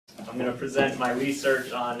I'm going to present my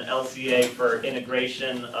research on LCA for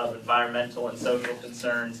integration of environmental and social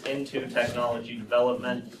concerns into technology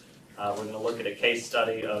development. We're going to look at a case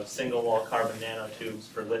study of single-wall carbon nanotubes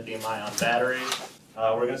for lithium-ion batteries.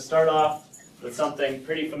 We're going to start off with something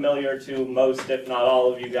pretty familiar to most, if not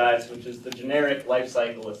all of you guys, which is the generic life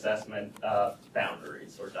cycle assessment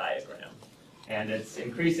boundaries or diagram. And it's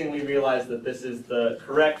increasingly realized that this is the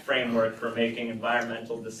correct framework for making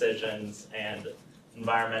environmental decisions and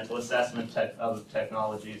environmental assessment of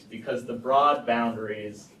technologies, because the broad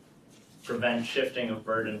boundaries prevent shifting of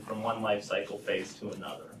burden from one life cycle phase to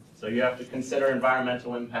another. So you have to consider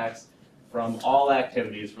environmental impacts from all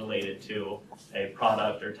activities related to a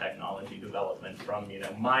product or technology development, from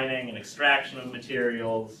mining and extraction of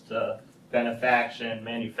materials to benefaction,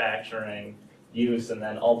 manufacturing, use, and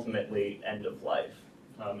then ultimately end of life.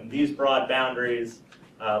 And these broad boundaries,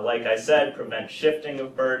 like I said, prevent shifting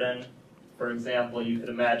of burden. For example, you could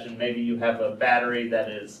imagine maybe you have a battery that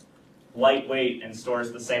is lightweight and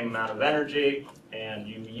stores the same amount of energy, and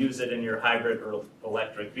you use it in your hybrid or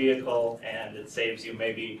electric vehicle, and it saves you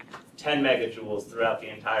maybe 10 megajoules throughout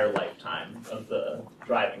the entire lifetime of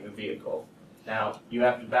driving the vehicle. Now, you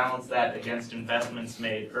have to balance that against investments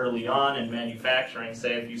made early on in manufacturing.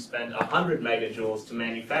 Say if you spend 100 megajoules to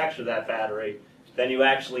manufacture that battery, then you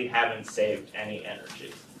actually haven't saved any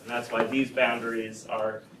energy. And that's why these boundaries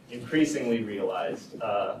are increasingly realized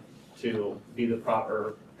to be the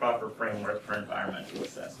proper framework for environmental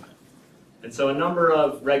assessment. And so a number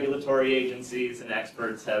of regulatory agencies and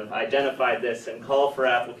experts have identified this and call for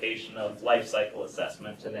application of life cycle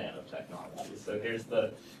assessment to nanotechnology. So here's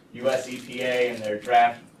the US EPA, and their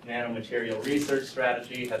draft nanomaterial research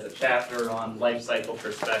strategy has a chapter on life cycle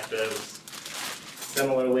perspectives.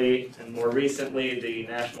 Similarly, and more recently, the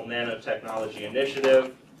National Nanotechnology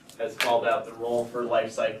Initiative has called out the role for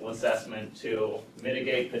life cycle assessment to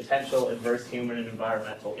mitigate potential adverse human and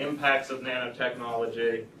environmental impacts of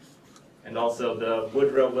nanotechnology. And also the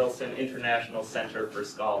Woodrow Wilson International Center for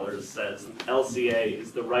Scholars says LCA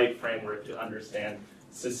is the right framework to understand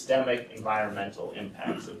systemic environmental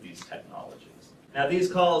impacts of these technologies. Now,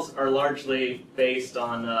 these calls are largely based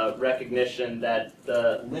on recognition that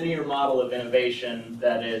the linear model of innovation,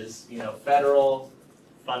 that is, federal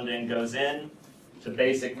funding goes in to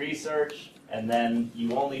basic research, and then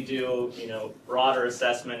you only do, broader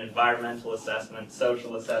assessment, environmental assessment,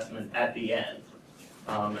 social assessment at the end.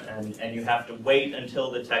 And you have to wait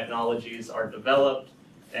until the technologies are developed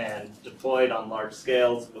and deployed on large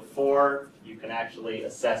scales before you can actually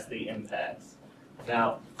assess the impacts.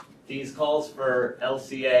 Now, these calls for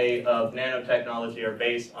LCA of nanotechnology are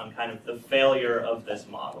based on kind of the failure of this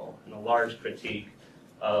model and a large critique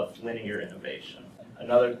of linear innovation.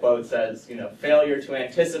 Another quote says, failure to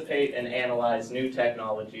anticipate and analyze new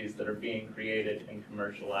technologies that are being created and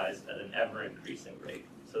commercialized at an ever-increasing rate.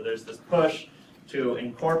 So there's this push to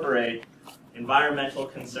incorporate environmental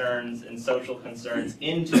concerns and social concerns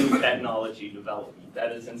into technology development.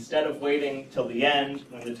 That is, instead of waiting till the end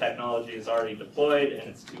when the technology is already deployed and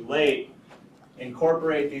it's too late,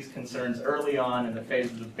 incorporate these concerns early on in the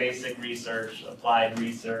phases of basic research, applied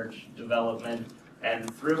research, development,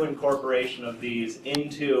 and through incorporation of these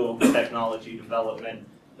into technology development,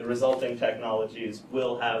 the resulting technologies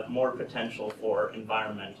will have more potential for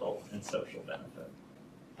environmental and social benefit.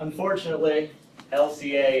 Unfortunately,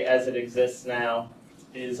 LCA as it exists now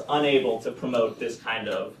is unable to promote this kind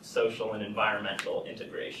of social and environmental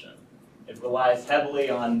integration. It relies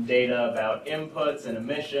heavily on data about inputs and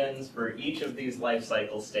emissions for each of these life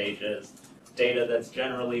cycle stages, data that's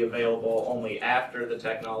generally available only after the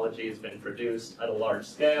technology has been produced at a large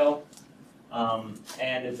scale,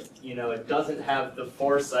 and it doesn't have the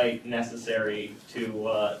foresight necessary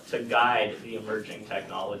to guide the emerging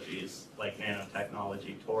technologies like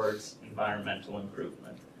nanotechnology towards environmental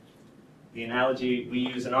improvement. The analogy we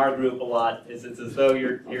use in our group a lot is it's as though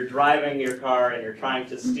you're driving your car and you're trying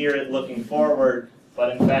to steer it looking forward,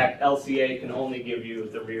 but in fact LCA can only give you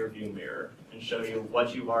the rear view mirror and show you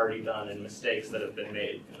what you've already done and mistakes that have been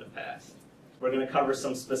made in the past. We're going to cover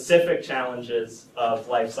some specific challenges of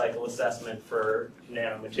life cycle assessment for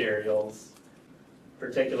nanomaterials,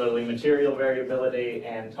 particularly material variability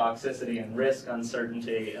and toxicity and risk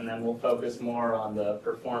uncertainty, and then we'll focus more on the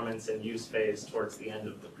performance and use phase towards the end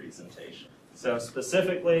of the presentation. So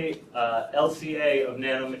specifically, LCA of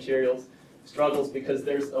nanomaterials struggles because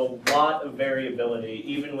there's a lot of variability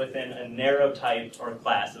even within a narrow type or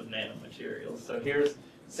class of nanomaterials. So here's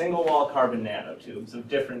single-wall carbon nanotubes of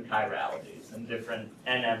different chiralities and different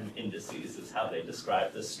NM indices is how they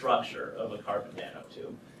describe the structure of a carbon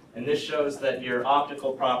nanotube. And this shows that your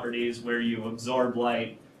optical properties, where you absorb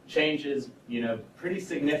light, changes, pretty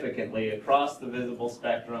significantly across the visible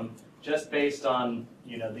spectrum just based on,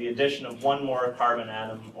 the addition of one more carbon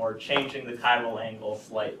atom or changing the chiral angle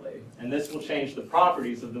slightly. And this will change the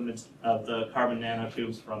properties of the carbon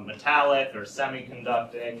nanotubes from metallic or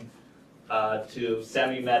semiconducting to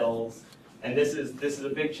semi-metals. And this is a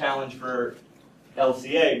big challenge for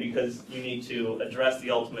LCA because you need to address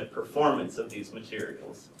the ultimate performance of these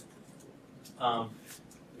materials.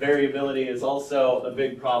 Variability is also a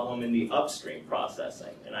big problem in the upstream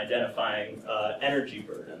processing and identifying energy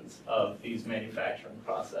burdens of these manufacturing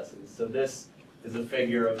processes. So this is a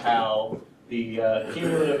figure of how the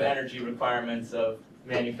cumulative energy requirements of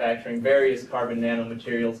manufacturing various carbon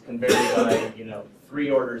nanomaterials can vary by 3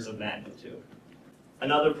 orders of magnitude.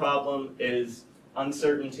 Another problem is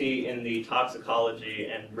uncertainty in the toxicology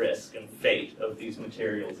and risk and fate of these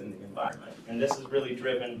materials in the environment. And this is really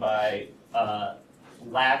driven by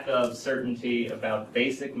lack of certainty about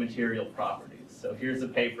basic material properties. So here's a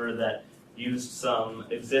paper that used some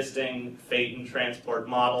existing fate and transport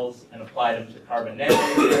models and applied them to carbon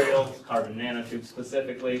nanomaterials, carbon nanotubes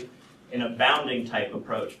specifically, in a bounding type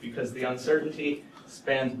approach because the uncertainty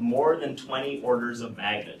spans more than 20 orders of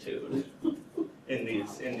magnitude in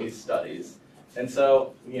these studies. And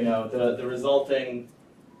so, the resulting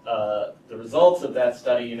the results of that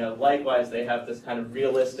study, likewise, they have this kind of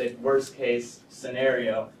realistic worst-case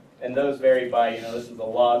scenario, and those vary by, this is a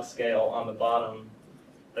log scale on the bottom,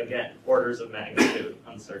 again, orders of magnitude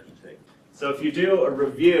uncertainty. So if you do a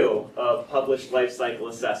review of published life cycle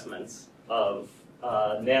assessments of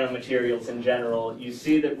nanomaterials in general, you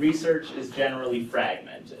see that research is generally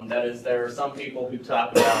fragmented. That is, there are some people who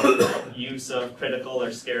talk about use of critical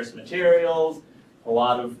or scarce materials, a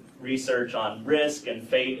lot of research on risk and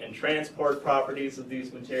fate and transport properties of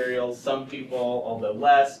these materials. Some people, although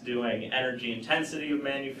less, doing energy intensity of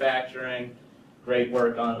manufacturing, great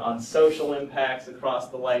work on social impacts across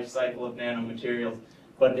the life cycle of nanomaterials,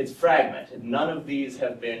 but it's fragmented. None of these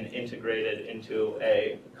have been integrated into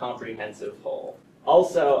a comprehensive whole.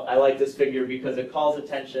 Also, I like this figure because it calls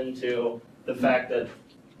attention to the fact that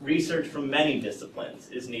research from many disciplines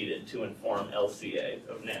is needed to inform LCA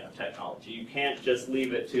of nanotechnology. You can't just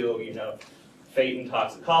leave it to, fate and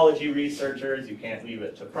toxicology researchers, you can't leave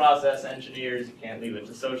it to process engineers, you can't leave it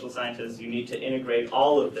to social scientists. You need to integrate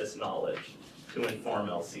all of this knowledge to inform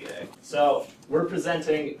LCA. So we're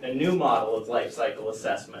presenting a new model of life cycle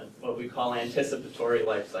assessment, what we call anticipatory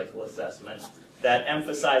life cycle assessment, that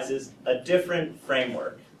emphasizes a different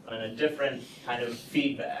framework and a different kind of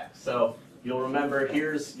feedback. So you'll remember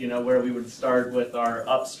here's where we would start with our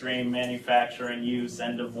upstream manufacturing use,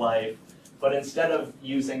 end of life. But instead of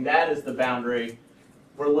using that as the boundary,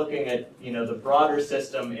 we're looking at the broader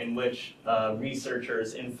system in which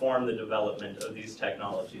researchers inform the development of these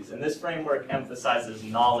technologies. And this framework emphasizes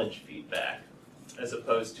knowledge feedback as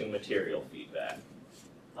opposed to material feedback.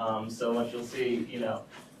 So what you'll see,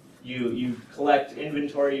 you collect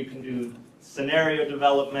inventory, you can do scenario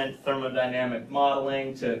development, thermodynamic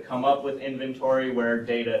modeling to come up with inventory where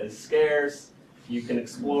data is scarce. You can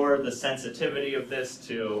explore the sensitivity of this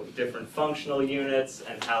to different functional units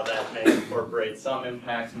and how that may incorporate some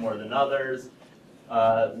impacts more than others.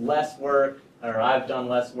 Less work, or I've done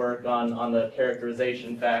less work on the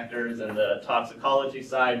characterization factors and the toxicology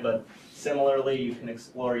side, but similarly you can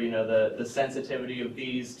explore the sensitivity of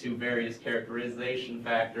these to various characterization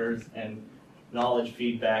factors and knowledge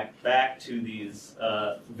feedback back to these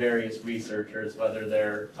various researchers, whether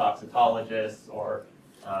they're toxicologists or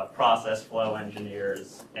process flow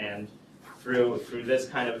engineers. And through this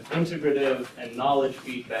kind of integrative and knowledge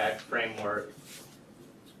feedback framework,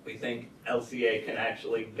 we think LCA can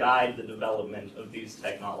actually guide the development of these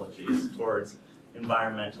technologies towards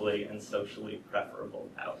environmentally and socially preferable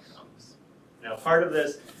outcomes. Now, part of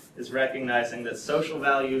this is recognizing that social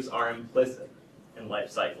values are implicit in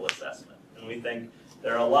life cycle assessment. And we think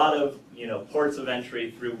there are a lot of ports of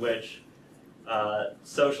entry through which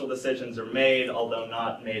social decisions are made, although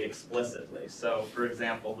not made explicitly. So, for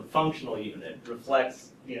example, the functional unit reflects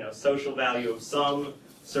social value of some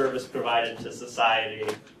service provided to society,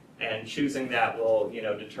 and choosing that will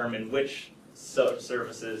determine which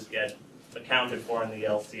services get accounted for in the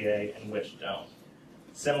LCA and which don't.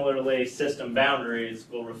 Similarly, system boundaries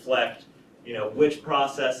will reflect which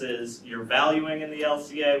processes you're valuing in the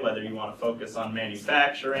LCA, whether you want to focus on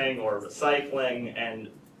manufacturing or recycling, and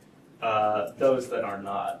those that are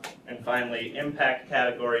not. And finally, impact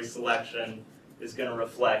category selection is going to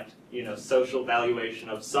reflect social valuation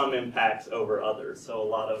of some impacts over others. So a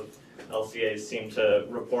lot of LCAs seem to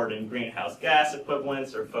report in greenhouse gas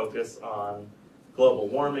equivalents or focus on global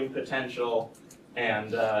warming potential.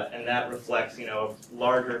 And that reflects, a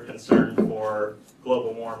larger concern for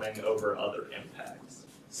global warming over other impacts.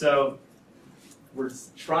 So we're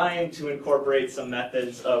trying to incorporate some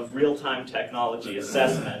methods of real-time technology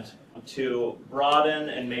assessment to broaden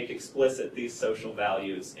and make explicit these social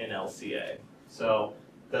values in LCA. So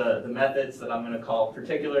the methods that I'm going to call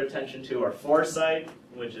particular attention to are foresight,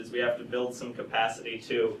 which is we have to build some capacity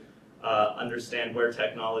to understand where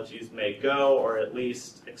technologies may go, or at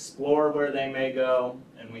least explore where they may go.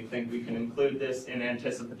 And we think we can include this in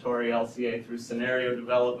anticipatory LCA through scenario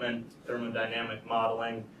development, thermodynamic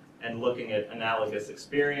modeling, and looking at analogous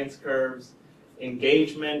experience curves.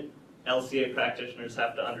 Engagement, LCA practitioners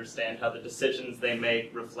have to understand how the decisions they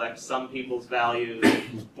make reflect some people's values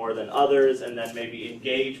more than others, and then maybe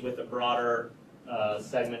engage with a broader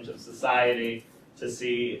segment of society to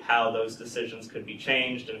see how those decisions could be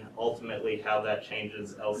changed and ultimately how that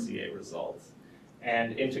changes LCA results.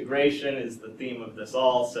 And integration is the theme of this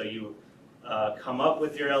all, so you come up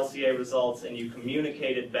with your LCA results and you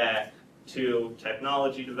communicate it back to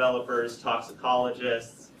technology developers,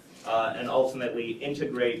 toxicologists, and ultimately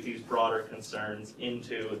integrate these broader concerns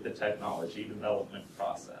into the technology development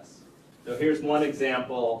process. So here's one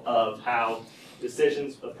example of how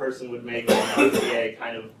decisions a person would make in LCA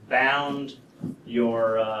kind of bound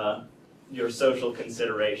your social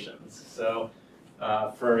considerations. So,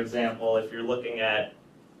 for example, if you're looking at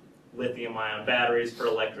lithium-ion batteries for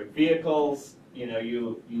electric vehicles,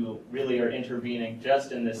 you really are intervening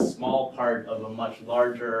just in this small part of a much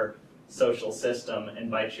larger social system,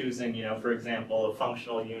 and by choosing, for example, a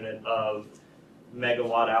functional unit of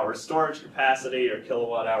megawatt-hour storage capacity or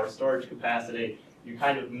kilowatt-hour storage capacity, you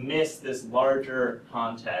kind of miss this larger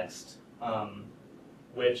context,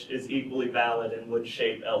 which is equally valid and would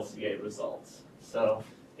shape LCA results. So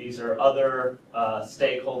these are other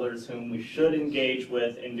stakeholders whom we should engage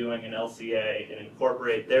with in doing an LCA and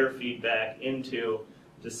incorporate their feedback into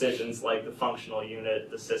decisions like the functional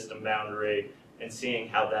unit, the system boundary, and seeing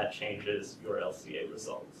how that changes your LCA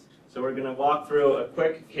results. So we're going to walk through a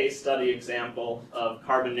quick case study example of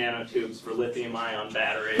carbon nanotubes for lithium-ion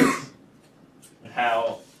batteries, and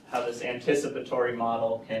how this anticipatory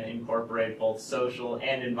model can incorporate both social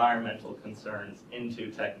and environmental concerns into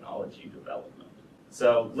technology development.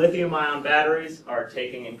 So lithium-ion batteries are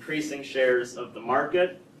taking increasing shares of the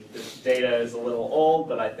market. This data is a little old,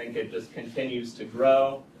 but I think it just continues to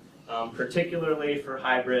grow, particularly for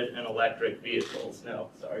hybrid and electric vehicles.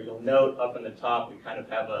 You'll note up in the top we kind of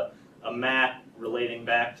have a map relating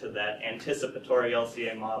back to that anticipatory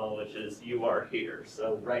LCA model, which is you are here.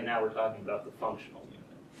 So right now we're talking about the functional unit.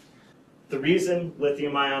 The reason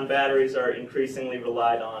lithium-ion batteries are increasingly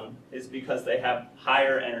relied on is because they have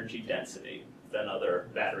higher energy density than other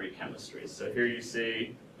battery chemistries. So here you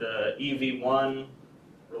see the EV1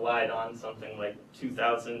 relied on something like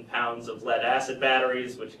 2,000 pounds of lead-acid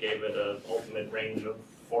batteries, which gave it an ultimate range of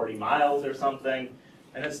 40 miles or something.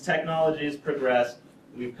 And as technology has progressed,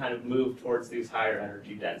 we've kind of moved towards these higher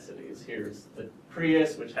energy densities. Here's the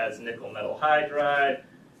Prius, which has nickel metal hydride,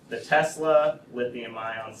 the Tesla,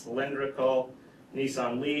 lithium-ion cylindrical,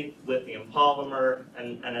 Nissan Leaf, lithium polymer,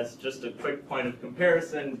 and as just a quick point of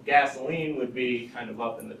comparison, gasoline would be kind of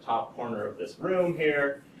up in the top corner of this room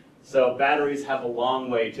here. So batteries have a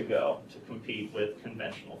long way to go to compete with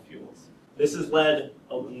conventional fuels. This has led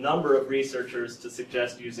a number of researchers to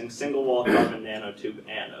suggest using single-wall carbon nanotube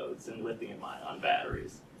anodes in lithium-ion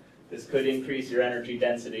batteries. This could increase your energy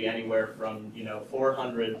density anywhere from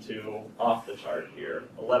 400 to, off the chart here,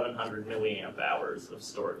 1,100 milliamp hours of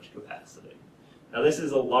storage capacity. Now this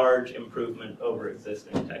is a large improvement over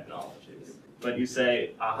existing technologies. But you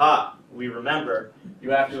say, aha, we remember,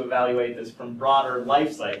 you have to evaluate this from broader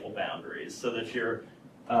life cycle boundaries so that you're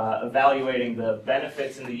evaluating the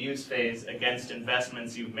benefits in the use phase against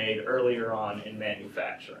investments you've made earlier on in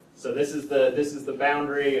manufacturing. So this is the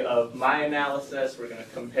boundary of my analysis. We're going to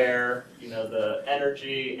compare the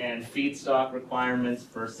energy and feedstock requirements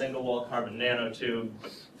for single-wall carbon nanotube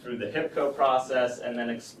through the HIPCO process, and then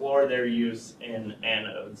explore their use in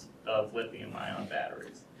anodes of lithium-ion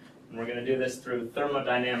batteries. And we're going to do this through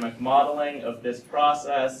thermodynamic modeling of this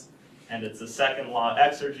process, and it's a second law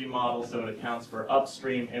exergy model, so it accounts for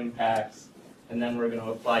upstream impacts. And then we're going to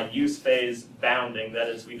apply use phase bounding. That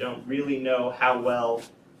is, we don't really know how well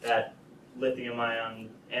that lithium-ion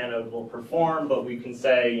anode will perform, but we can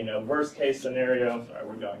say, worst case scenario, sorry,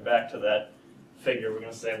 we're going back to that figure, we're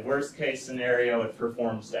going to say worst case scenario, it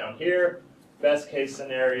performs down here. Best case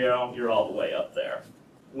scenario, you're all the way up there.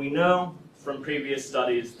 We know from previous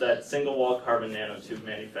studies that single-wall carbon nanotube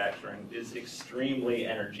manufacturing is extremely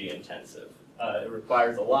energy intensive. It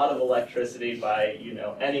requires a lot of electricity by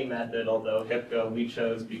any method, although HIPCO we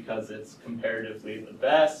chose because it's comparatively the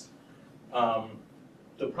best.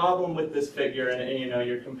 The problem with this figure, and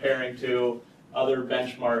you're comparing to other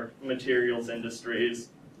benchmark materials industries,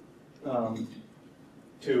 to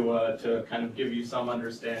kind of give you some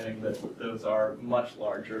understanding that those are much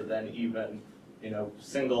larger than even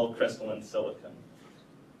single crystalline silicon.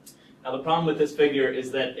 Now the problem with this figure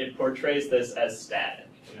is that it portrays this as static.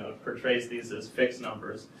 It portrays these as fixed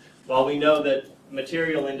numbers. While we know that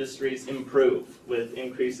material industries improve with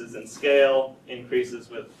increases in scale, increases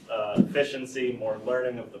with efficiency, more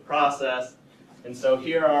learning of the process. And so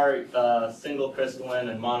here are single crystalline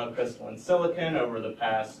and monocrystalline silicon over the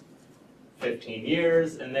past 15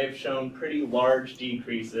 years, and they've shown pretty large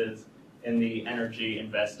decreases in the energy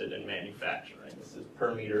invested in manufacturing. This is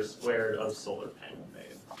per meter squared of solar panel made.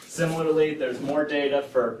 Similarly, there's more data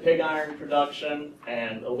for pig iron production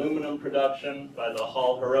and aluminum production by the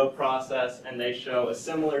Hall-Héroult process, and they show a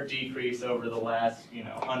similar decrease over the last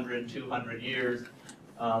 100, 200 years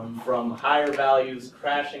from higher values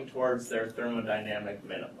crashing towards their thermodynamic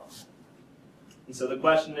minimum. And so the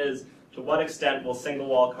question is, to what extent will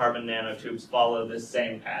single-wall carbon nanotubes follow this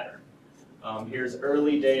same pattern? Here's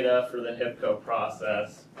early data for the HIPCO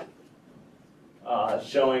process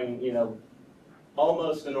showing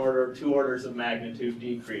almost two orders of magnitude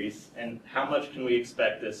decrease, and how much can we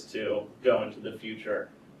expect this to go into the future,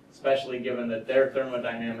 especially given that their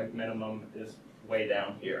thermodynamic minimum is way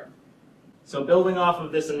down here. So building off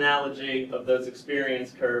of this analogy of those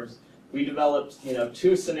experience curves, we developed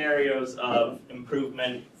two scenarios of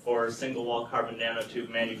improvement for single-wall carbon nanotube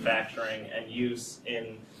manufacturing and use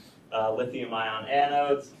in lithium-ion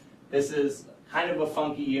anodes. This is kind of a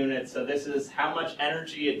funky unit, so this is how much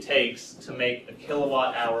energy it takes to make a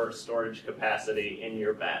kilowatt-hour storage capacity in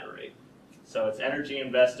your battery. So it's energy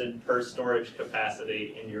invested per storage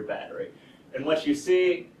capacity in your battery. And what you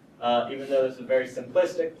see, even though this is a very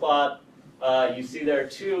simplistic plot, you see there are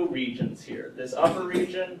two regions here. This upper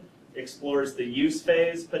region explores the use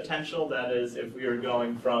phase potential. That is, if we are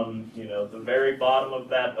going from the very bottom of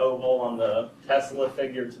that oval on the Tesla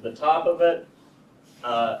figure to the top of it,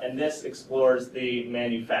 and this explores the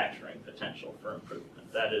manufacturing potential for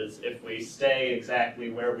improvement. That is, if we stay exactly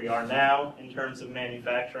where we are now in terms of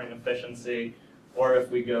manufacturing efficiency, or if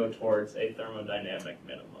we go towards a thermodynamic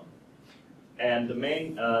minimum. And the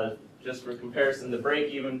main, just for comparison, the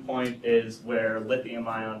break-even point is where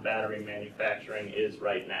lithium-ion battery manufacturing is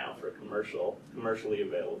right now for commercially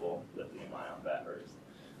available lithium-ion batteries.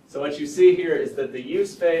 So what you see here is that the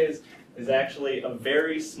use phase is actually a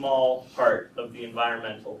very small part of the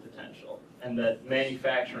environmental potential, and that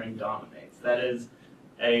manufacturing dominates. That is,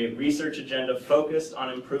 a research agenda focused on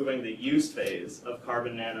improving the use phase of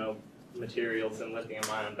carbon nanomaterials and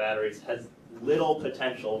lithium-ion batteries has little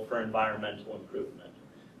potential for environmental improvement.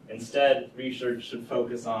 Instead, research should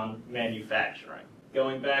focus on manufacturing.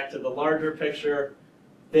 Going back to the larger picture,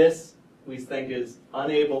 this we think is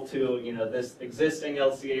unable to, this existing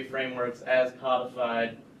LCA frameworks as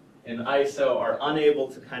codified in ISO are unable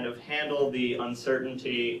to kind of handle the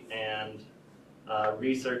uncertainty and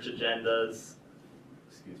research agendas,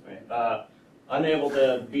 unable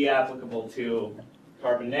to be applicable to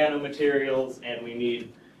carbon nanomaterials, and we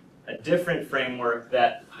need a different framework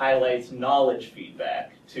that highlights knowledge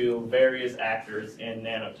feedback to various actors in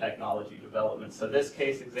nanotechnology development. So this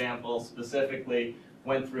case example specifically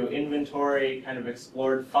went through inventory, kind of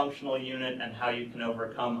explored functional unit and how you can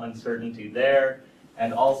overcome uncertainty there,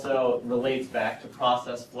 and also relates back to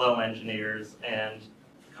process flow engineers and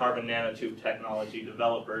carbon nanotube technology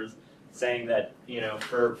developers, saying that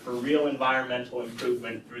for real environmental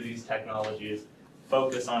improvement through these technologies,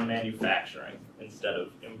 focus on manufacturing instead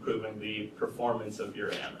of improving the performance of your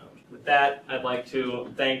anode. With that, I'd like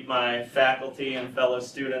to thank my faculty and fellow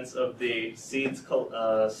students of the SEEDS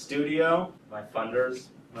studio, my funders,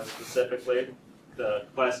 most specifically, the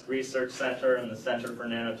Quest Research Center and the Center for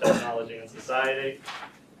Nanotechnology and Society,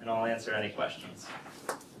 and I'll answer any questions.